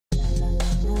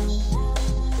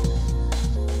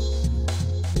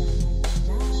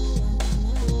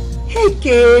Hey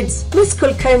kids, Miss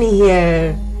Kulkarni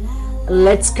here.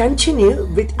 Let's continue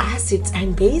with acids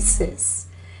and bases.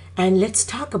 And let's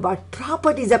talk about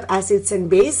properties of acids and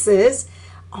bases,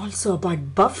 also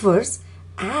about buffers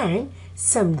and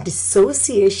some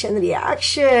dissociation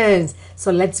reactions.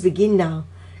 So let's begin now.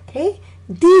 Okay,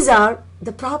 these are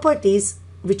the properties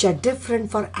which are different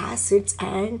for acids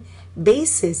and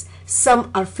bases.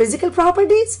 Some are physical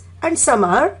properties and some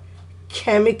are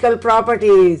chemical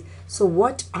properties. So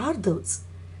what are those?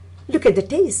 Look at the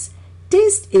taste.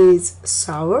 Taste is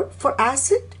sour for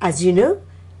acid, as you know.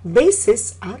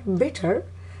 Bases are bitter.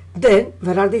 Then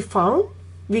where are they found?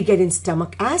 We get in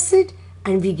stomach acid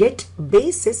and we get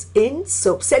bases in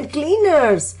soaps and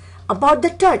cleaners. About the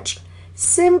touch,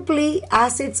 simply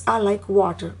acids are like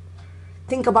water.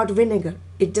 Think about vinegar.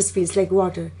 It just feels like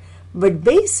water. But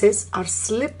bases are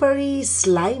slippery,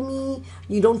 slimy.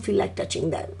 You don't feel like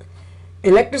touching them.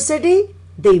 Electricity,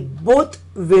 they both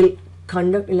will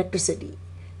conduct electricity.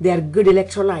 They are good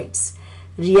electrolytes.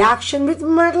 Reaction with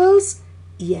metals,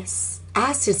 yes,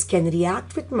 acids can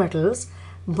react with metals,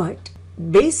 but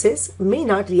bases may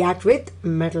not react with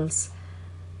metals.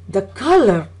 The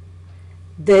color,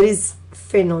 there is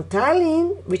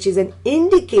phenolphthalein, which is an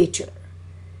indicator.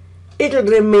 It will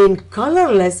remain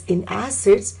colorless in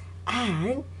acids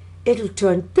and it will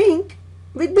turn pink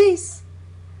with base.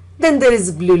 Then there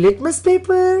is blue litmus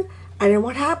paper. And then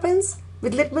what happens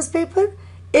with litmus paper?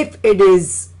 If it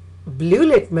is blue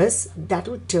litmus, that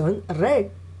will turn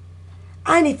red.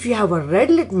 And if you have a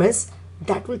red litmus,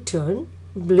 that will turn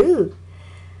blue.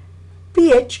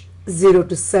 pH 0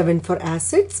 to 7 for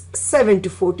acids, 7 to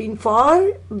 14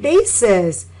 for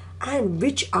bases. And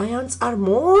which ions are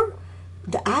more?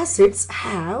 The acids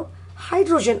have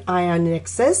hydrogen ion in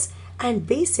excess and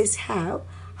bases have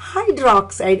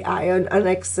hydroxide ion in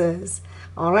excess.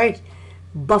 Alright.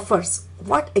 Buffers.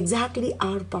 What exactly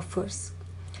are buffers?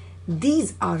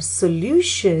 These are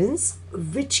solutions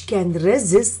which can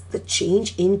resist the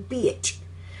change in pH.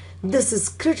 This is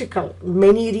critical.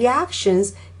 Many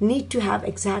reactions need to have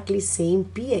exactly same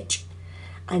pH.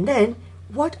 And then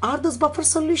what are those buffer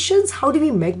solutions? How do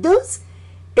we make those?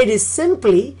 It is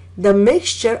simply the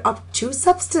mixture of two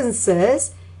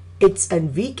substances. It's a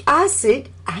weak acid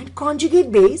and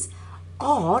conjugate base,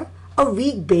 or a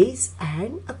weak base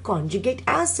and a conjugate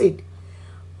acid.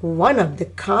 One of the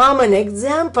common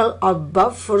example of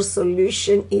buffer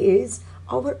solution is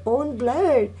our own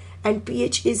blood, and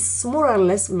pH is more or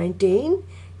less maintained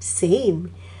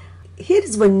same. Here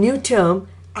is one new term,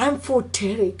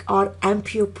 amphoteric or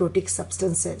amphioprotic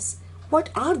substances. What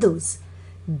are those?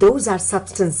 Those are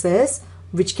substances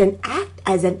which can act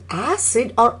as an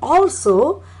acid or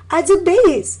also as a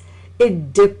base.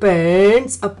 It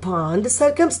depends upon the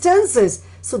circumstances.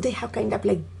 So they have kind of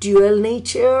like dual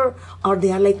nature, or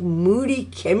they are like moody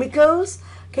chemicals.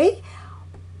 Okay.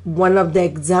 One of the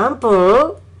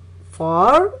example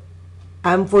for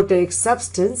amphoteric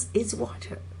substance is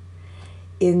water.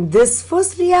 In this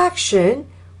first reaction,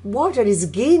 water is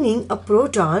gaining a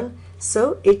proton,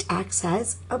 so it acts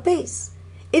as a base.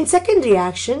 In second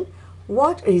reaction,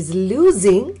 water is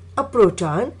losing a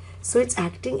proton, so it's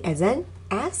acting as an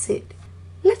acid.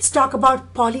 Let's talk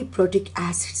about polyprotic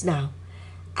acids now.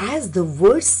 As the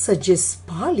word suggests,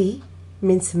 poly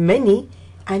means many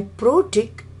and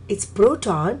protic is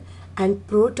proton, and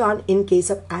proton in case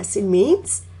of acid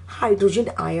means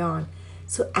hydrogen ion.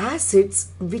 So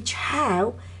acids which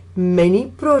have many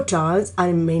protons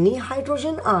and many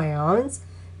hydrogen ions,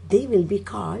 they will be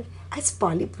called as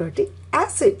polyprotic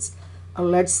acids.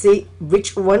 Let's see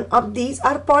which one of these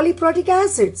are polyprotic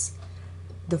acids.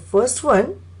 The first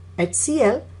one,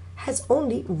 HCl, has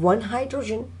only one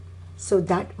hydrogen, so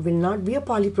that will not be a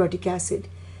polyprotic acid.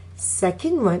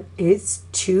 Second one is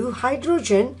 2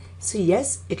 hydrogen, so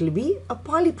yes, it will be a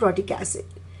polyprotic acid.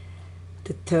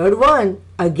 The third one,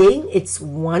 again it's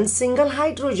one single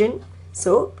hydrogen,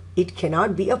 so it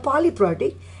cannot be a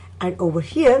polyprotic. And over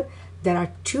here there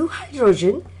are 2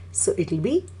 hydrogen, so it will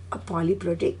be a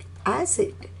polyprotic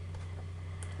acid.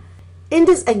 In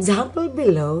this example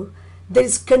below, there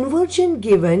is conversion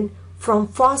given from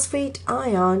phosphate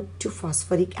ion to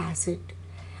phosphoric acid,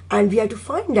 and we have to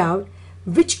find out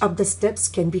which of the steps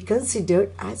can be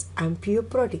considered as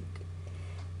amphioprotic.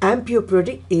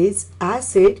 Amphioprotic is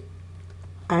acid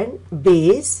and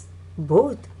base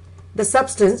both. The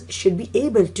substance should be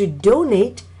able to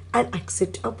donate and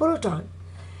accept a proton.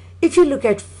 If you look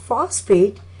at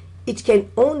phosphate, it can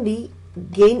only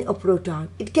gain a proton.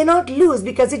 It cannot lose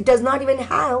because it does not even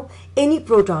have any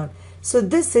proton. So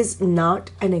this is not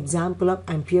an example of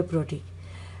amphioprotic.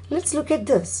 Let's look at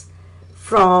this.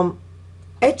 From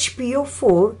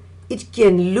HPO4, it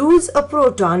can lose a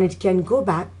proton, it can go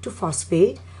back to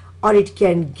phosphate, or it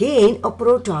can gain a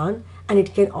proton and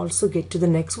it can also get to the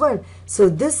next one. So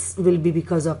this will be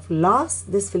because of loss,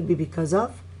 this will be because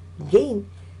of gain.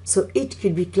 So it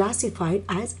could be classified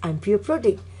as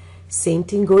amphioprotic. Same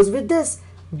thing goes with this.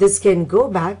 This can go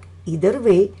back either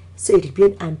way, so it will be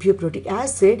an amphioprotic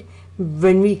acid.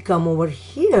 When we come over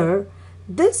here,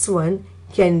 this one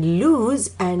can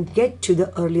lose and get to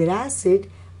the earlier acid,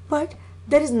 but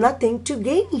there is nothing to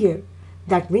gain here.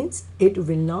 That means it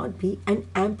will not be an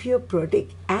amphioprotic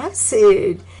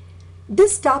acid.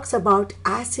 This talks about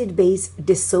acid-base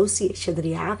dissociation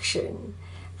reaction.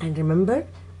 And remember,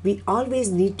 we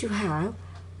always need to have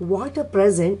water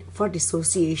present for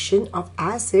dissociation of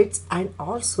acids and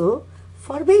also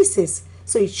for bases.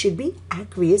 So it should be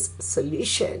aqueous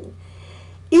solution.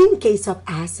 In case of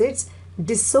acids,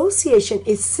 dissociation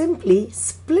is simply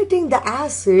splitting the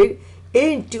acid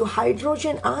into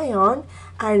hydrogen ion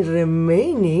and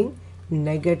remaining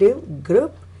negative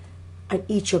group, and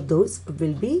each of those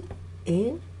will be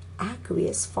in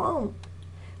aqueous form.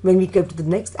 When we come to the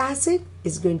next acid,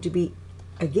 it's going to be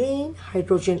again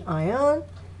hydrogen ion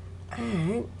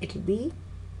and it will be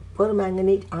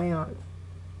permanganate ion.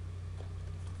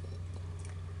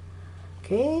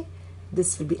 Okay,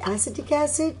 this will be acetic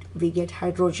acid. We get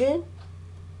hydrogen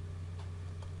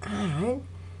and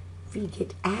we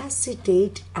get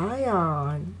acetate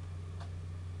ion.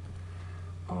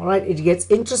 Alright, it gets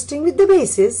interesting with the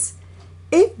bases.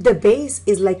 If the base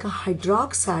is like a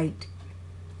hydroxide,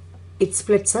 it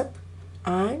splits up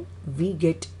and we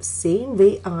get same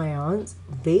way ions,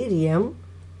 barium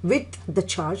with the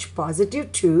charge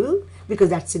positive 2 because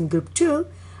that's in group 2,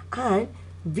 and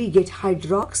we get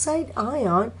hydroxide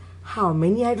ion. How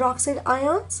many hydroxide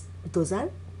ions? Those are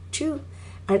 2,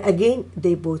 and again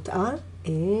they both are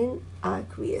in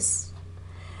aqueous.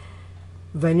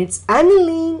 When it's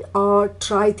aniline or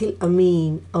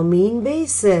triethylamine, amine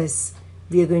bases,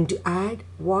 we are going to add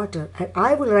water, and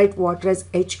I will write water as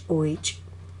HOH.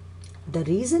 The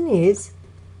reason is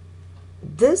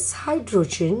this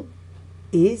hydrogen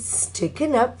is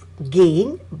taken up,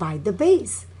 gained by the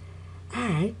base,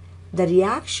 and the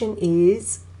reaction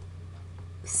is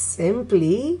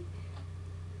simply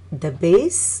the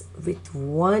base with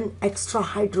one extra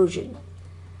hydrogen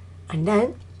and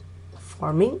then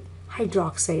forming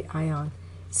hydroxide ion.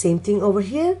 Same thing over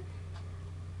here.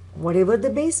 Whatever the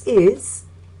base is,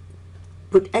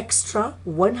 put extra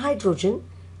one hydrogen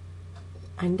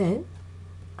and then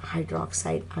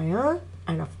hydroxide ion,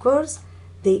 and of course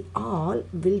they all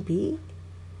will be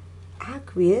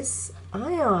aqueous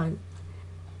ion.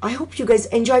 I hope you guys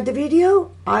enjoyed the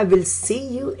video. I will see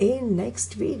you in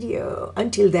next video.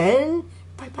 Until then,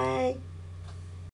 bye bye.